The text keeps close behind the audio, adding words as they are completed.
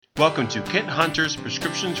Welcome to Kent Hunter's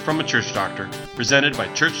Prescriptions from a Church Doctor, presented by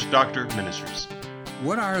Church Doctor Ministries.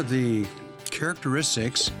 What are the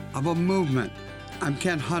characteristics of a movement? I'm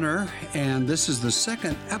Kent Hunter, and this is the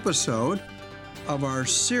second episode of our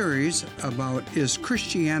series about is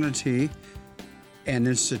Christianity an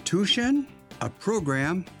institution, a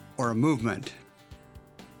program, or a movement?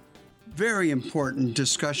 Very important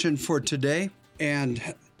discussion for today,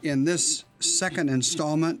 and in this second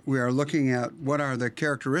installment, we are looking at what are the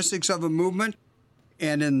characteristics of a movement.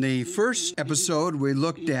 And in the first episode, we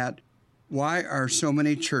looked at why are so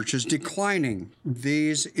many churches declining.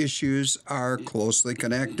 These issues are closely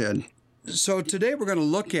connected. So today we're going to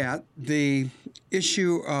look at the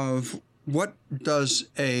issue of what does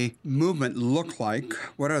a movement look like?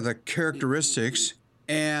 What are the characteristics?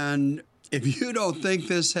 And if you don't think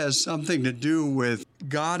this has something to do with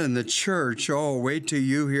God and the church, oh, wait till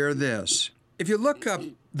you hear this. If you look up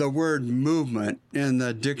the word movement in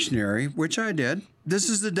the dictionary, which I did, this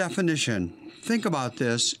is the definition. Think about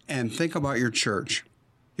this and think about your church.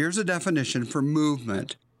 Here's a definition for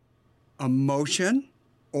movement: a motion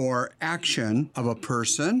or action of a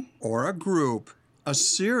person or a group, a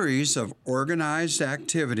series of organized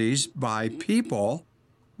activities by people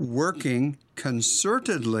working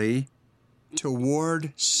concertedly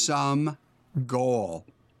toward some goal.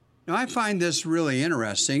 Now, I find this really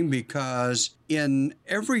interesting because in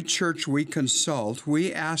every church we consult,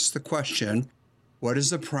 we ask the question, what is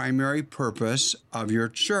the primary purpose of your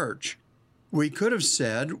church? We could have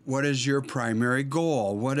said, what is your primary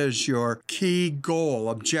goal? What is your key goal,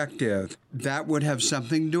 objective? That would have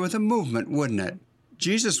something to do with a movement, wouldn't it?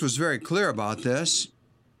 Jesus was very clear about this.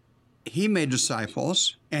 He made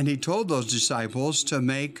disciples, and he told those disciples to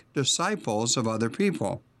make disciples of other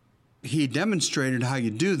people. He demonstrated how you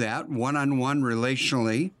do that one-on-one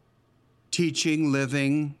relationally, teaching,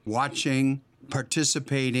 living, watching,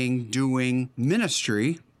 participating, doing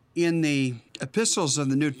ministry. In the epistles of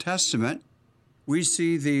the New Testament, we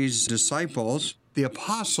see these disciples, the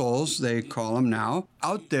apostles, they call them now,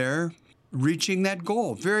 out there reaching that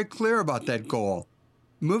goal, very clear about that goal,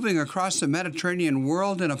 moving across the Mediterranean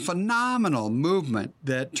world in a phenomenal movement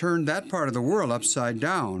that turned that part of the world upside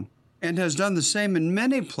down and has done the same in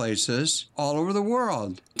many places all over the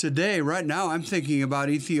world. Today, right now, I'm thinking about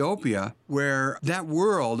Ethiopia, where that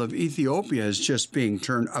world of Ethiopia is just being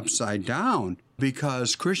turned upside down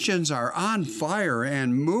because Christians are on fire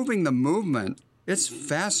and moving the movement. It's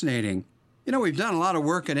fascinating. You know, we've done a lot of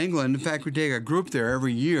work in England. In fact, we take a group there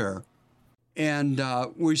every year. And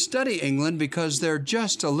we study England because they're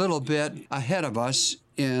just a little bit ahead of us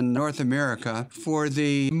in North America for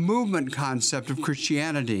the movement concept of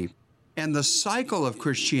Christianity. And the cycle of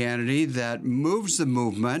Christianity that moves the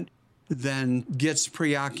movement, then gets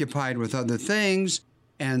preoccupied with other things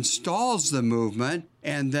and stalls the movement.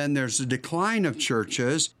 And then there's a decline of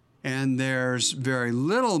churches, and there's very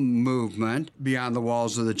little movement beyond the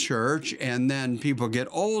walls of the church. And then people get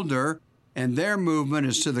older, and their movement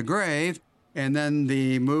is to the grave. And then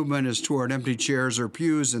the movement is toward empty chairs or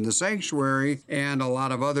pews in the sanctuary and a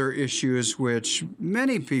lot of other issues which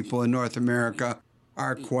many people in North America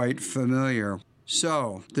are quite familiar.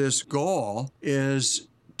 So this goal is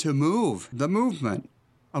to move the movement,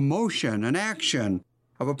 a motion, an action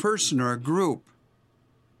of a person or a group.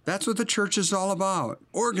 That's what the church is all about.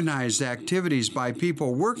 Organized activities by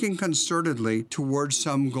people working concertedly towards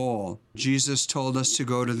some goal. Jesus told us to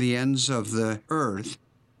go to the ends of the earth.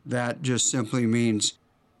 That just simply means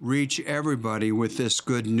reach everybody with this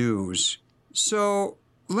good news. So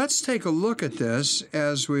let's take a look at this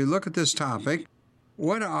as we look at this topic.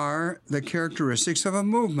 What are the characteristics of a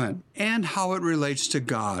movement and how it relates to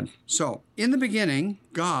God? So in the beginning,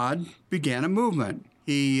 God began a movement.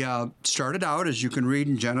 He started out, as you can read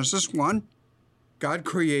in Genesis 1, God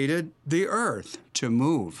created the earth to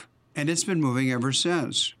move, and it's been moving ever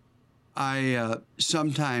since. I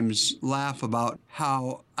sometimes laugh about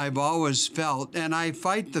how I've always felt, and I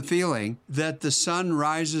fight the feeling, that the sun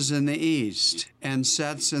rises in the east and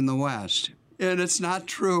sets in the west. And it's not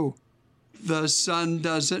true. The sun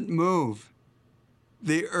doesn't move.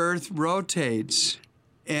 The earth rotates,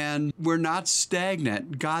 and we're not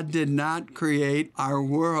stagnant. God did not create our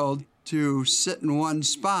world to sit in one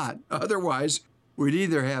spot. Otherwise, we'd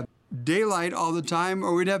either have daylight all the time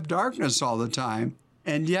or we'd have darkness all the time.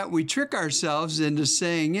 And yet we trick ourselves into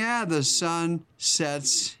saying, yeah, the sun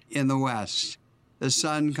sets in the west. The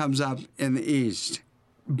sun comes up in the east.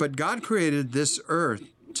 But God created this earth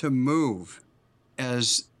to move.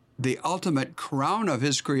 As the ultimate crown of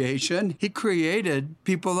his creation, he created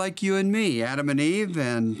people like you and me, Adam and Eve,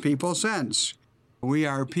 and people since. We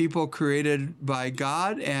are people created by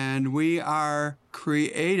God, and we are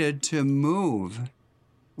created to move.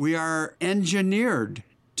 We are engineered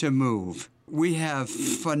to move. We have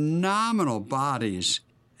phenomenal bodies,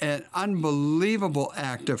 an unbelievable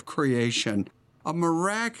act of creation, a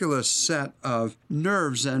miraculous set of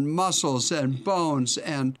nerves and muscles and bones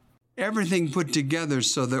and everything put together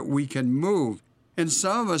so that we can move. And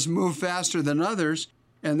some of us move faster than others,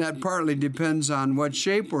 and that partly depends on what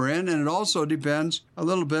shape we're in, and it also depends a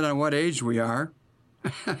little bit on what age we are.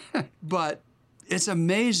 But it's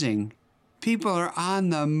amazing. People are on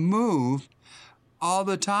the move all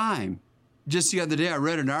the time. Just the other day, I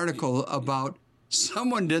read an article about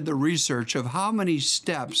someone did the research of how many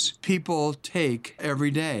steps people take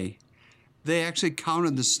every day. They actually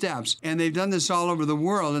counted the steps, and they've done this all over the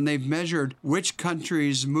world, and they've measured which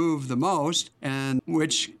countries move the most and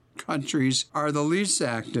which countries are the least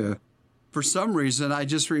active. For some reason, I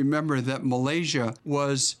just remember that Malaysia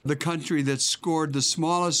was the country that scored the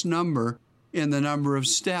smallest number in the number of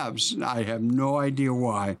steps. I have no idea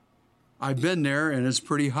why. I've been there, and it's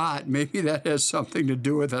pretty hot. Maybe that has something to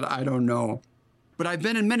do with it. I don't know. But I've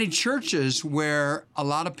been in many churches where a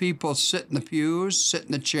lot of people sit in the pews, sit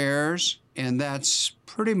in the chairs, and that's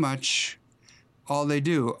pretty much all they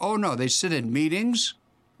do. Oh, no, they sit in meetings.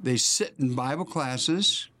 They sit in Bible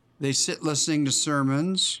classes. They sit listening to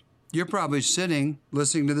sermons. You're probably sitting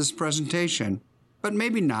listening to this presentation, but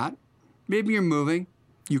maybe not. Maybe you're moving.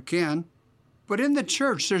 You can. But in the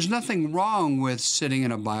church, there's nothing wrong with sitting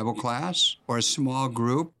in a Bible class or a small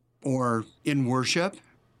group or in worship,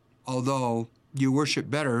 although you worship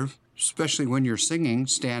better, especially when you're singing,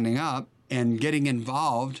 standing up and getting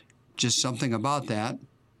involved, just something about that.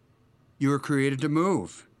 You were created to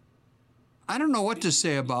move. I don't know what to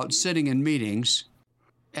say about sitting in meetings.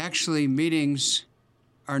 Actually, meetings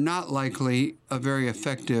are not likely a very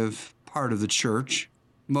effective part of the church.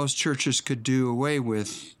 Most churches could do away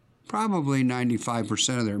with probably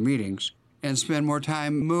 95% of their meetings and spend more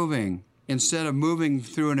time moving. Instead of moving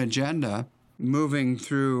through an agenda, moving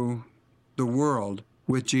through the world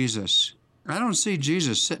with Jesus. I don't see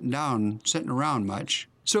Jesus sitting around much.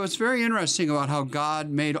 So it's very interesting about how God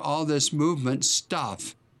made all this movement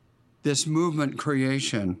stuff, this movement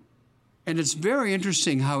creation. And it's very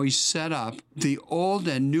interesting how he set up the Old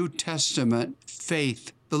and New Testament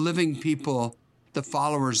faith, the living people, the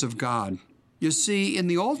followers of God. You see, in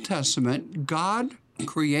the Old Testament, God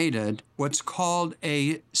created what's called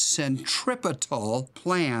a centripetal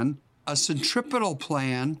plan. A centripetal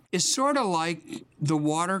plan is sort of like the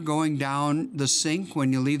water going down the sink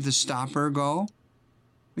when you leave the stopper go.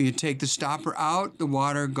 When you take the stopper out, the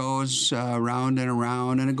water goes around and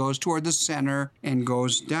around, and it goes toward the center and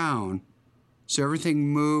goes down. So everything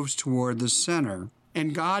moves toward the center.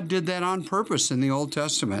 And God did that on purpose in the Old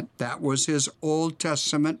Testament. That was his Old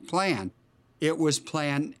Testament plan. It was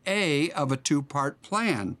plan A of a two-part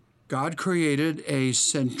plan. God created a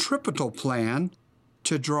centripetal plan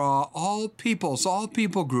to draw all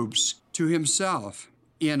people groups to himself.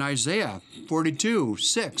 In Isaiah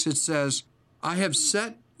 42:6, it says, I have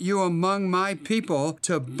set you among my people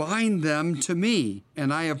to bind them to me,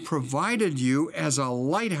 and I have provided you as a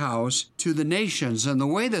lighthouse to the nations. And the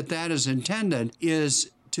way that is intended is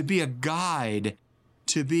to be a guide,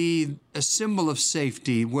 to be a symbol of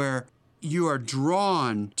safety where you are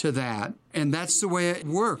drawn to that. And that's the way it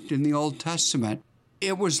worked in the Old Testament.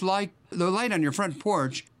 It was like the light on your front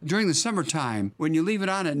porch during the summertime. When you leave it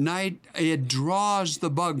on at night, it draws the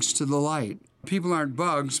bugs to the light. People aren't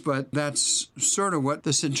bugs, but that's sort of what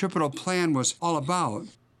the centripetal plan was all about.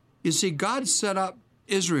 You see, God set up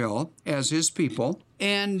Israel as his people,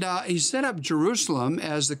 and he set up Jerusalem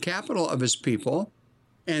as the capital of his people.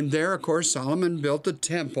 And there, of course, Solomon built the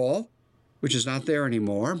temple, which is not there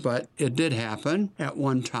anymore, but it did happen at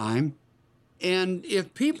one time. And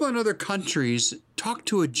if people in other countries talked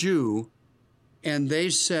to a Jew and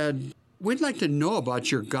they said, we'd like to know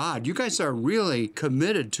about your God. You guys are really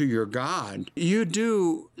committed to your God. You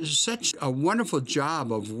do such a wonderful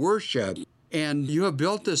job of worship, and you have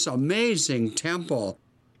built this amazing temple.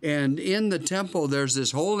 And in the temple, there's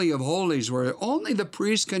this Holy of Holies where only the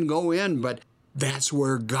priest can go in, but that's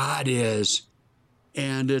where God is.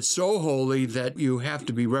 And it's so holy that you have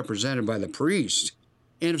to be represented by the priest.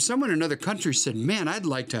 And if someone in another country said, man, I'd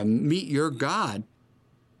like to meet your God,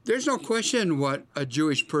 there's no question what a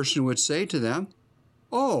Jewish person would say to them.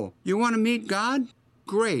 Oh, you want to meet God?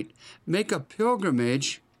 Great. Make a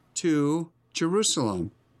pilgrimage to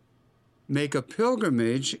Jerusalem. Make a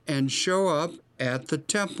pilgrimage and show up at the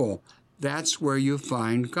temple. That's where you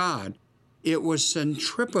find God. It was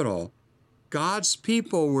centripetal. God's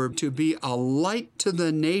people were to be a light to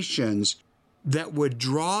the nations that would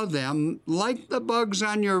draw them like the bugs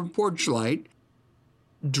on your porch light,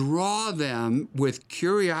 draw them with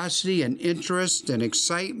curiosity and interest and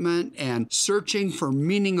excitement and searching for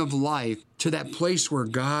meaning of life to that place where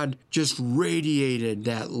God just radiated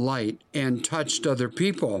that light and touched other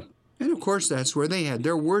people. And of course, that's where they had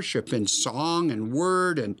their worship in song and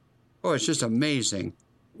word, and it's just amazing.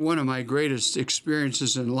 One of my greatest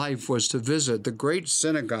experiences in life was to visit the great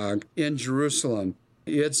synagogue in Jerusalem.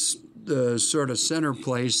 It's the sort of center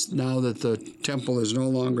place now that the temple is no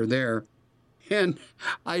longer there. And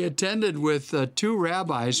I attended with two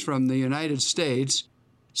rabbis from the United States,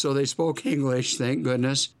 so they spoke English, thank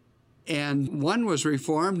goodness. And one was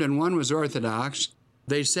Reformed and one was Orthodox.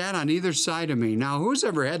 They sat on either side of me. Now, who's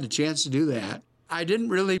ever had the chance to do that? I didn't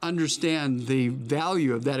really understand the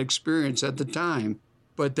value of that experience at the time,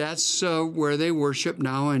 but that's where they worship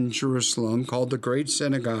now in Jerusalem, called the Great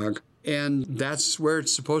Synagogue. And that's where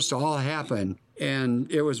it's supposed to all happen.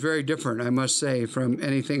 And it was very different, I must say, from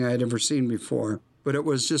anything I had ever seen before. But it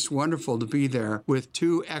was just wonderful to be there with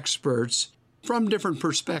two experts from different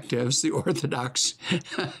perspectives, the Orthodox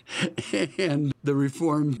and the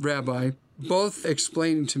Reformed rabbi, both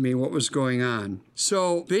explaining to me what was going on.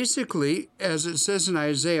 So basically, as it says in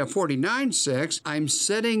Isaiah 49:6, I'm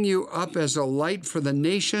setting you up as a light for the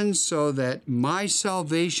nations so that my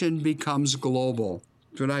salvation becomes global.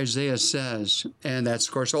 That's what Isaiah says. And that's,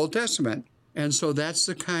 of course, Old Testament. And so that's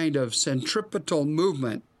the kind of centripetal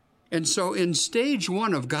movement. And so in stage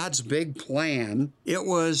one of God's big plan, it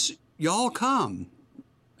was, y'all come.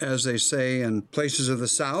 As they say in places of the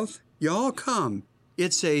South, y'all come.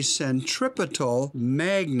 It's a centripetal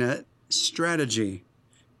magnet strategy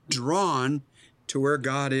drawn to where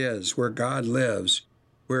God is, where God lives,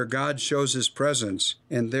 where God shows his presence.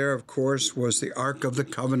 And there, of course, was the Ark of the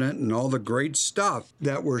Covenant and all the great stuff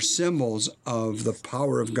that were symbols of the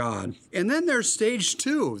power of God. And then there's stage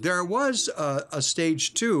two. There was a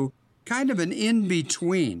stage two, kind of an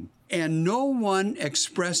in-between. And no one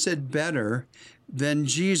expressed it better than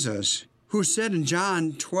Jesus, who said in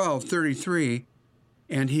John 12:33,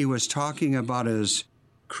 and he was talking about his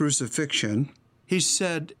crucifixion, he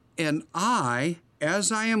said, and I,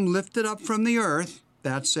 as I am lifted up from the earth,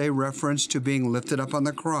 that's a reference to being lifted up on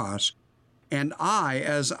the cross. And I,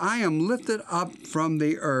 as I am lifted up from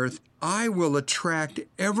the earth, I will attract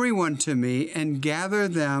everyone to me and gather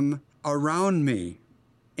them around me.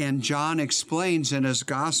 And John explains in his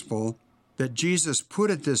gospel that Jesus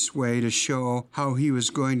put it this way to show how he was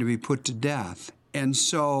going to be put to death. And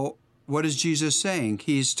so what is Jesus saying?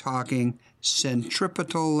 He's talking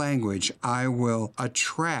centripetal language. I will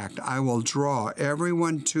attract, I will draw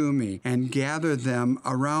everyone to me and gather them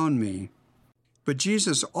around me. But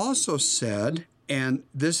Jesus also said, and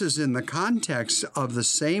this is in the context of the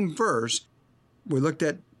same verse, we looked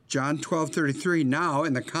at John 12:33 now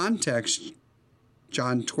in the context,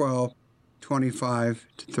 John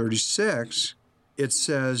 12:25-36, it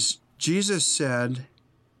says, Jesus said,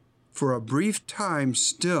 for a brief time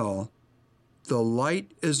still, the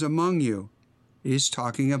light is among you. He's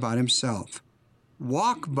talking about himself.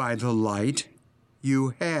 Walk by the light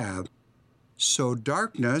you have, so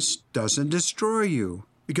darkness doesn't destroy you.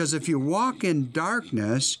 Because if you walk in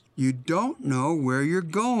darkness, you don't know where you're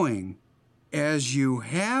going. As you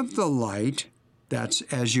have the light, that's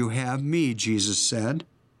as you have me, Jesus said.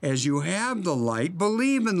 As you have the light,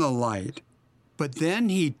 believe in the light. But then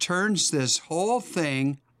he turns this whole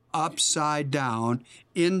thing upside down,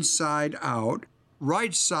 inside out,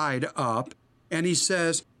 right side up, and he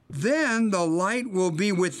says, then the light will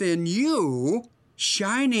be within you,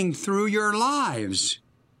 shining through your lives.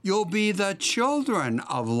 You'll be the children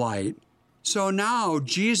of light. So now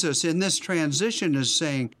Jesus in this transition is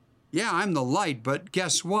saying, yeah, I'm the light, but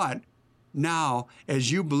guess what? Now,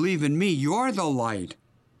 as you believe in me, you're the light.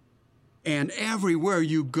 And everywhere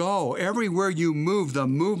you go, everywhere you move, the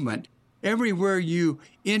movement, everywhere you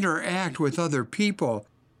interact with other people,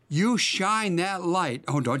 you shine that light.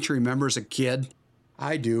 Oh, don't you remember as a kid?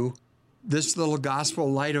 I do. This little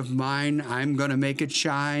gospel light of mine, I'm going to make it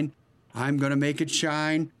shine. I'm going to make it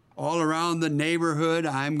shine. All around the neighborhood,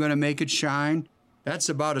 I'm going to make it shine. That's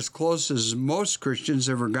about as close as most Christians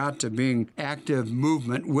ever got to being active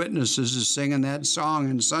movement witnesses, is singing that song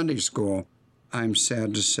in Sunday school, I'm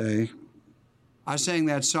sad to say. I sang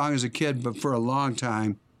that song as a kid, but for a long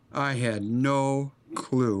time, I had no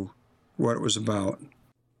clue what it was about.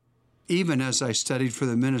 Even as I studied for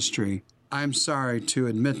the ministry, I'm sorry to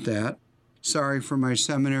admit that. Sorry for my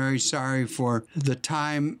seminary, sorry for the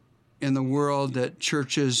time in the world that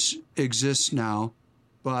churches exist now.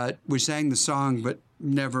 But we sang the song, but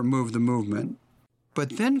never moved the movement.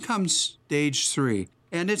 But then comes stage 3,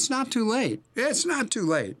 and it's not too late. It's not too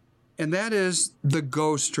late. And that is the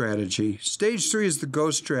go strategy. Stage 3 is the go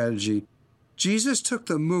strategy. Jesus took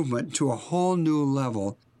the movement to a whole new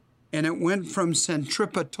level, and it went from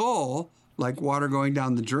centripetal, like water going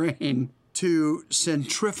down the drain, to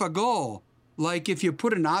centrifugal, like if you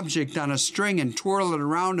put an object on a string and twirl it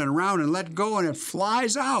around and around and let go and it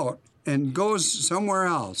flies out and goes somewhere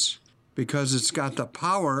else because it's got the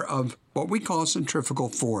power of what we call centrifugal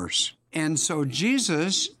force. And so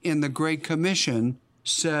Jesus in the Great Commission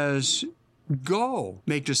says, go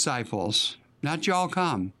make disciples, not y'all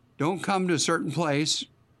come. Don't come to a certain place.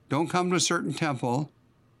 Don't come to a certain temple,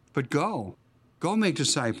 but go. Go make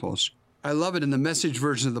disciples. I love it in the Message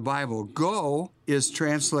version of the Bible. Go is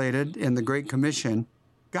translated in the Great Commission.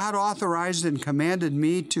 God authorized and commanded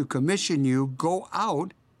me to commission you, go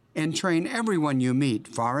out and train everyone you meet,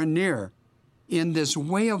 far and near, in this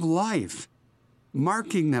way of life,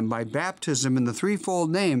 marking them by baptism in the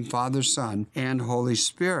threefold name, Father, Son, and Holy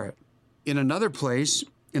Spirit. In another place,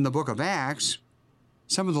 in the book of Acts,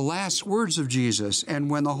 some of the last words of Jesus,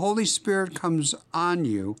 and when the Holy Spirit comes on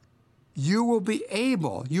you, you will be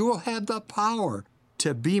able, you will have the power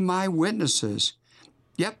to be my witnesses.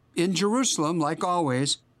 Yep, in Jerusalem, like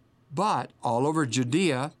always, but all over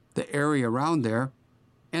Judea, the area around there,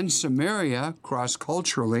 and Samaria,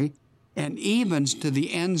 cross-culturally, and even to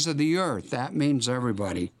the ends of the earth. That means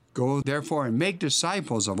everybody. Go, therefore, and make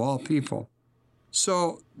disciples of all people.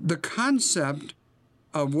 So the concept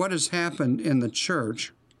of what has happened in the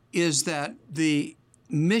church is that the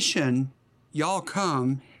mission, y'all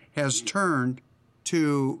come, has turned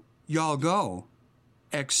to y'all go,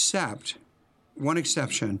 except one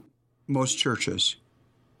exception, most churches.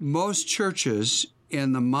 Most churches,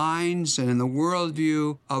 in the minds and in the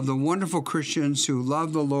worldview of the wonderful Christians who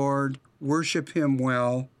love the Lord, worship Him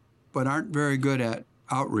well, but aren't very good at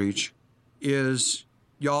outreach, is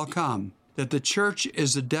y'all come. That the church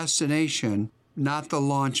is a destination, not the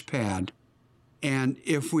launch pad. And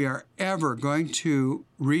if we are ever going to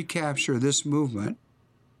recapture this movement,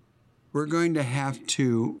 we're going to have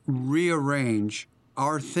to rearrange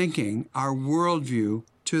our thinking, our worldview,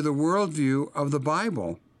 to the worldview of the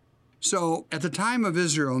Bible. So at the time of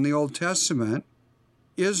Israel in the Old Testament,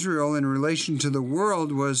 Israel in relation to the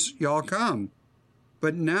world was y'all come.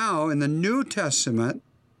 But now in the New Testament,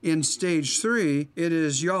 in stage 3, it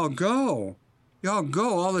is y'all go. Y'all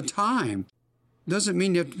go all the time. Doesn't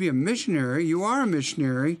mean you have to be a missionary. You are a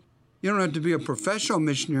missionary. You don't have to be a professional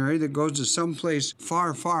missionary that goes to someplace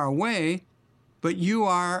far, far away, but you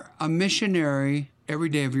are a missionary every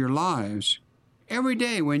day of your lives. Every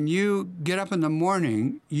day when you get up in the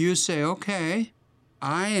morning, you say, okay,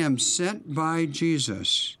 I am sent by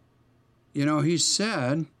Jesus. You know, He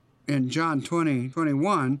said in John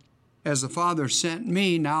 20:21, as the Father sent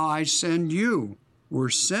me, now I send you. We're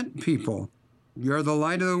sent people. You're the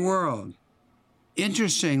light of the world.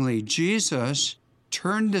 Interestingly, Jesus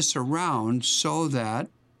turned this around so that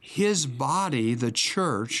His body, the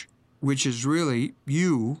church, which is really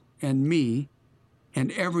you and me and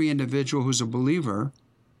every individual who's a believer,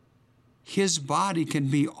 His body can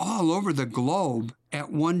be all over the globe at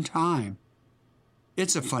one time.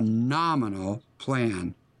 It's a phenomenal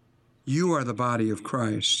plan. You are the body of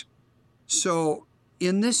Christ. So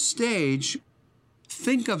in this stage,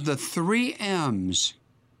 think of the 3 M's,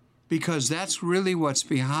 because that's really what's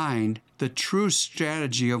behind the true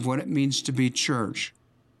strategy of what it means to be church.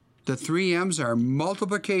 The 3 M's are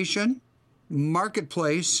multiplication,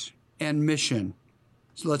 marketplace, and mission.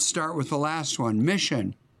 So let's start with the last one,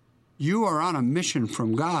 mission. You are on a mission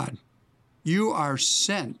from God. You are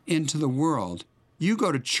sent into the world. You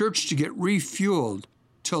go to church to get refueled,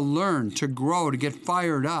 to learn, to grow, to get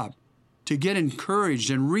fired up, to get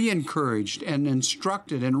encouraged and re-encouraged and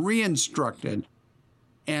instructed and re-instructed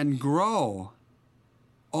and grow,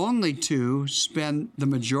 only to spend the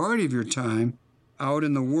majority of your time out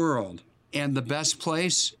in the world. And the best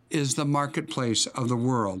place is the marketplace of the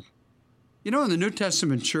world. You know, in the New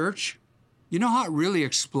Testament church, you know how it really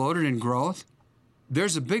exploded in growth?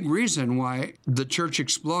 There's a big reason why the church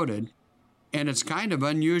exploded, and it's kind of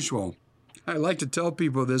unusual. I like to tell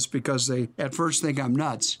people this because they at first think I'm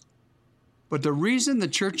nuts. But the reason the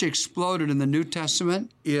church exploded in the New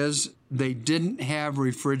Testament is they didn't have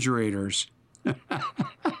refrigerators.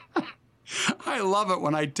 I love it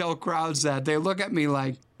when I tell crowds that. They look at me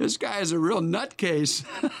like, this guy is a real nutcase.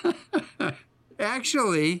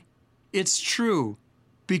 Actually, it's true.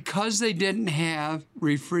 Because they didn't have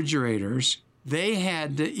refrigerators, they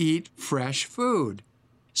had to eat fresh food.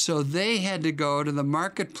 So they had to go to the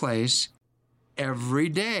marketplace every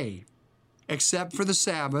day, except for the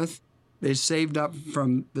Sabbath. They saved up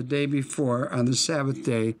from the day before. On the Sabbath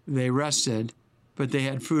day, they rested. but they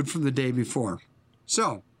had food from the day before.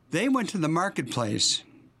 So they went to the marketplace.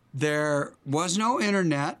 There was no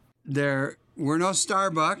internet. There were no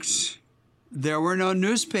Starbucks. There were no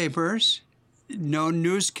newspapers, no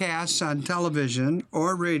newscasts on television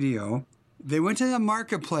or radio. They went to the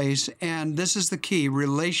marketplace, and this is the key,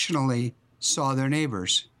 relationally saw their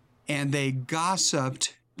neighbors. And they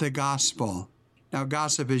gossiped the gospel. Now,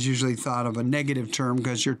 gossip is usually thought of a negative term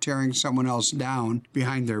because you're tearing someone else down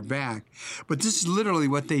behind their back. But this is literally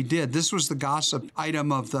what they did. This was the gossip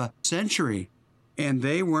item of the century, and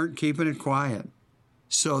they weren't keeping it quiet.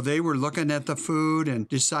 So they were looking at the food and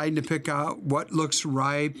deciding to pick out what looks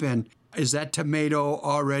ripe, and is that tomato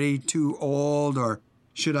already too old, or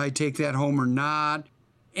should I take that home or not?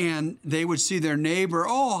 And they would see their neighbor,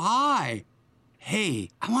 oh, hi. Hey,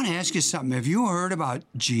 I want to ask you something. Have you heard about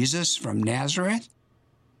Jesus from Nazareth?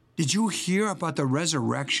 Did you hear about the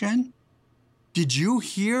resurrection? Did you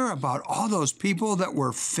hear about all those people that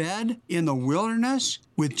were fed in the wilderness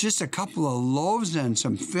with just a couple of loaves and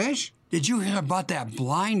some fish? Did you hear about that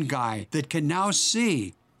blind guy that can now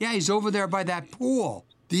see? Yeah, he's over there by that pool.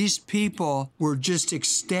 These people were just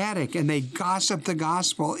ecstatic, and they gossiped the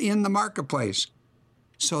gospel in the marketplace.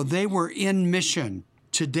 So they were in mission.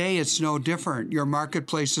 Today, it's no different. Your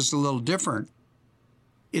marketplace is a little different.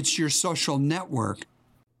 It's your social network.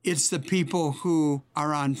 It's the people who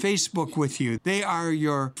are on Facebook with you. They are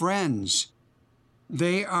your friends.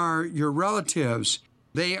 They are your relatives.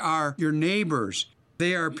 They are your neighbors.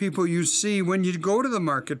 They are people you see when you go to the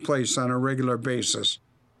marketplace on a regular basis.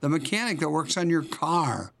 The mechanic that works on your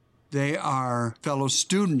car. They are fellow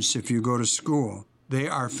students if you go to school. They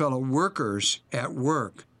are fellow workers at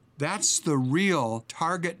work. That's the real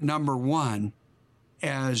target number one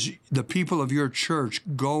as the people of your church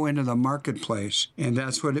go into the marketplace. And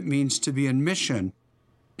that's what it means to be in mission.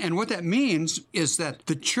 And what that means is that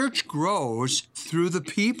the church grows through the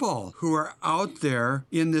people who are out there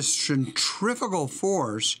in this centrifugal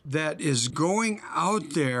force that is going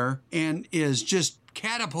out there and is just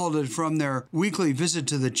catapulted from their weekly visit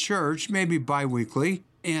to the church, maybe bi-weekly,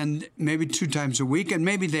 and maybe 2 times a week, and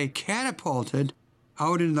maybe they catapulted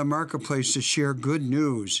out into the marketplace to share good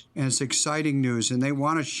news, and it's exciting news, and they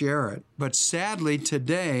want to share it. But sadly,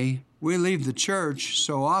 today, we leave the church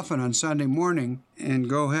so often on Sunday morning and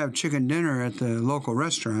go have chicken dinner at the local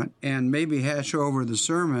restaurant and maybe hash over the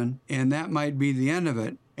sermon, and that might be the end of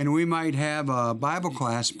it. And we might have a Bible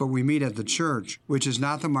class, but we meet at the church, which is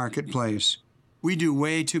not the marketplace. We do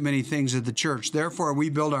way too many things at the church. Therefore, we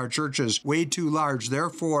build our churches way too large.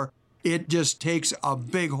 Therefore, it just takes a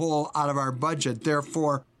big hole out of our budget.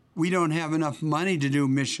 Therefore, we don't have enough money to do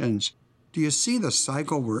missions. Do you see the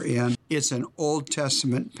cycle we're in? It's an Old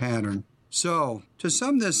Testament pattern. So, to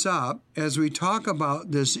sum this up, as we talk about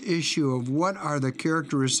this issue of what are the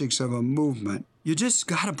characteristics of a movement, you just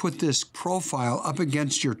got to put this profile up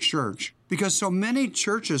against your church, because so many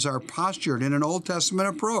churches are postured in an Old Testament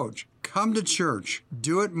approach. Come to church,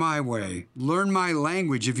 do it my way, learn my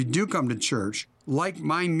language if you do come to church, like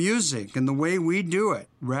my music and the way we do it,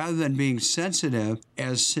 rather than being sensitive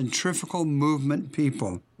as centrifugal movement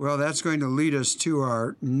people. Well, that's going to lead us to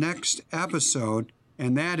our next episode,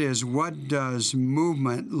 and that is, what does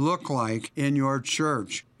movement look like in your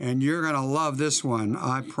church? And you're going to love this one,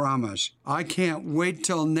 I promise. I can't wait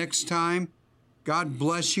till next time. God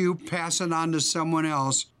bless you. Pass it on to someone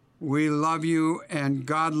else. We love you, and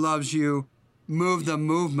God loves you. Move the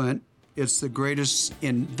movement. It's the greatest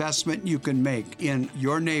investment you can make in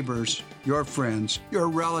your neighbors, your friends, your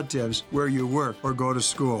relatives, where you work or go to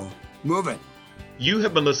school. Move it. You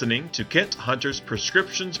have been listening to Kent Hunter's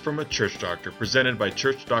Prescriptions from a Church Doctor, presented by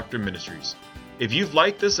Church Doctor Ministries. If you've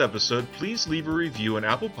liked this episode, please leave a review on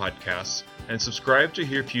Apple Podcasts and subscribe to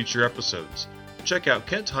hear future episodes. Check out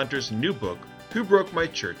Kent Hunter's new book, Who Broke My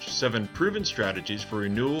Church? 7 Proven Strategies for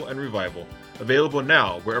Renewal and Revival, available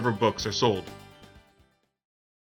now wherever books are sold.